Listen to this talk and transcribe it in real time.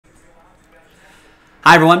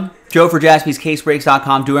Hi everyone, Joe for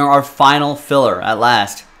JaspysCaseBreaks.com doing our final filler at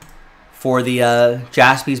last for the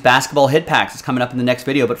Jaspys basketball hit packs. It's coming up in the next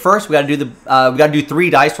video, but first we got to do 3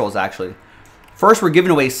 dice rolls actually. First, we're giving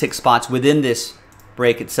away 6 spots within this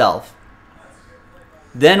break itself.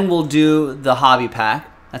 Then we'll do the hobby pack.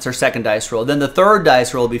 That's our second dice roll. Then the third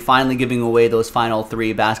dice roll will be finally giving away those final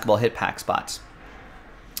 3 basketball hit pack spots.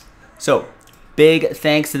 So, big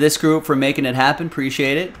thanks to this group for making it happen.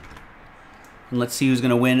 Appreciate it. And let's see who's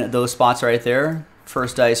going to win those spots right there.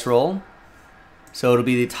 First dice roll. So it'll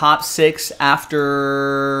be the top 6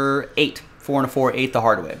 after 8. 4 and a 4, 8 the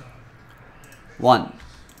hard way. 1,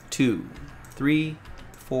 2, 3,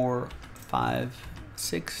 4, 5,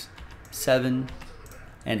 6, 7,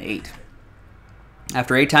 and 8.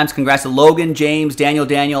 After 8 times, congrats to Logan, James,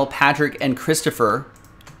 Daniel, Patrick, and Christopher.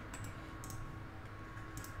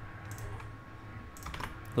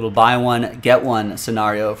 Little buy one, get one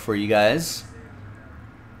scenario for you guys.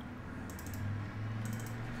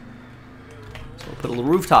 So we'll put a little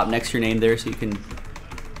rooftop next to your name there so you can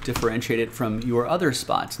differentiate it from your other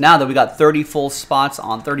spots. Now that we got 30 full spots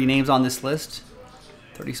on 30 names on this list,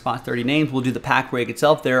 30 spots, 30 names, we'll do the pack break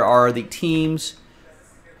itself. There are the teams,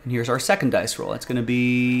 and here's our second dice roll. It's going to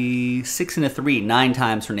be 6 and a 3, 9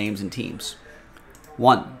 times for names and teams.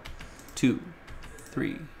 1, 2,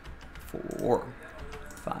 3, 4,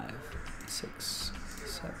 5, 6,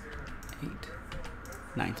 7, 8,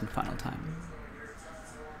 9th and final time.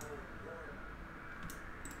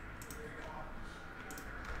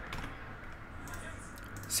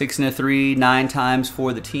 Six and a 3, 9 times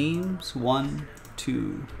for the teams. 1,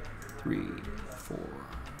 2, 3, 4,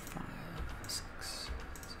 5, 6, 7,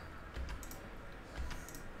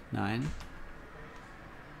 9.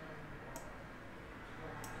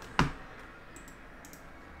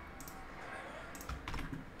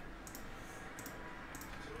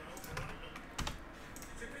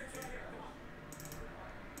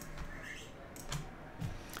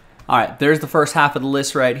 All right, there's the first half of the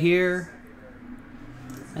list right here.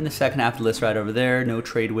 And the second half of the list right over there. No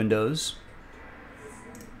trade windows.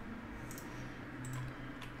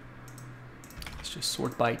 Let's just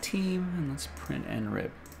sort by team and let's print and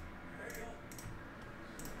rip.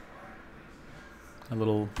 A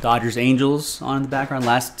little Dodgers Angels on in the background.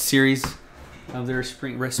 Last series of their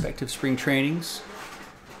respective spring trainings.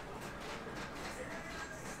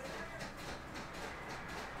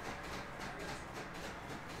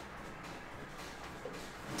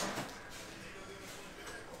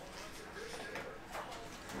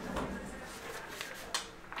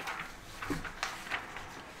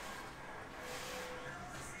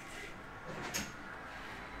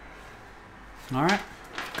 All right,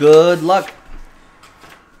 good luck.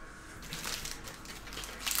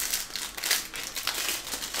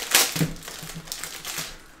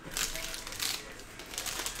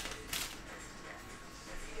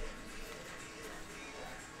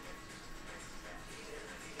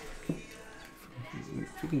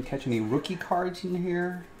 If we can catch any rookie cards in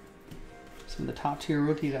here, some of the top tier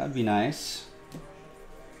rookies, that would be nice.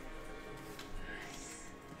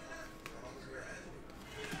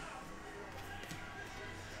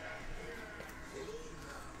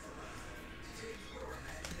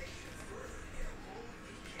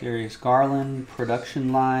 Darius Garland,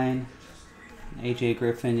 production line, AJ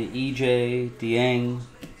Griffin, EJ, Dieng,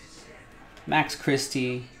 Max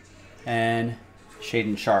Christie, and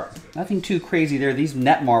Shaden Sharp. Nothing too crazy there. These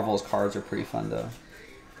Net Marvels cards are pretty fun though.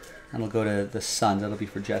 That'll go to the Suns. That'll be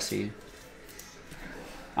for Jesse.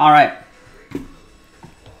 All right.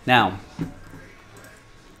 Now,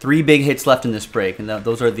 3 big hits left in this break, and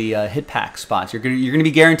those are the hit pack spots. You're gonna be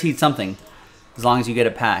guaranteed something. As long as you get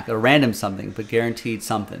a pack, a random something, but guaranteed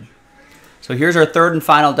something. So here's our third and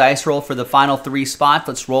final dice roll for the final 3 spots.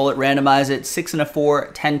 Let's roll it, randomize it, 6 and a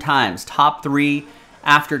 4, 10 times. Top 3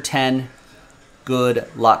 after 10. Good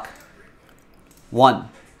luck. 1,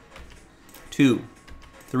 2,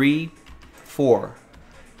 3, 4,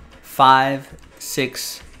 5,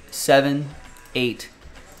 6, 7, 8,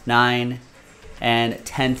 9, and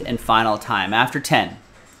 10th and final time. After 10.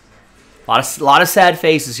 A lot of sad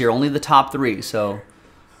faces here. Only the top 3, so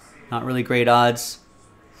not really great odds.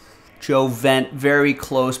 Joe Vent, very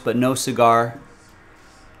close, but no cigar.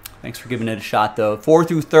 Thanks for giving it a shot, though. 4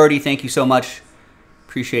 through 30, thank you so much.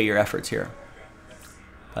 Appreciate your efforts here.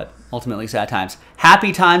 But ultimately, sad times.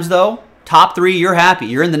 Happy times, though. Top 3, you're happy.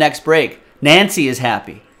 You're in the next break. Nancy is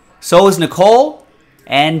happy. So is Nicole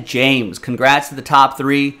and James. Congrats to the top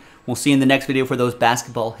 3. We'll see you in the next video for those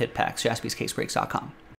basketball hit packs. JaspysCaseBreaks.com.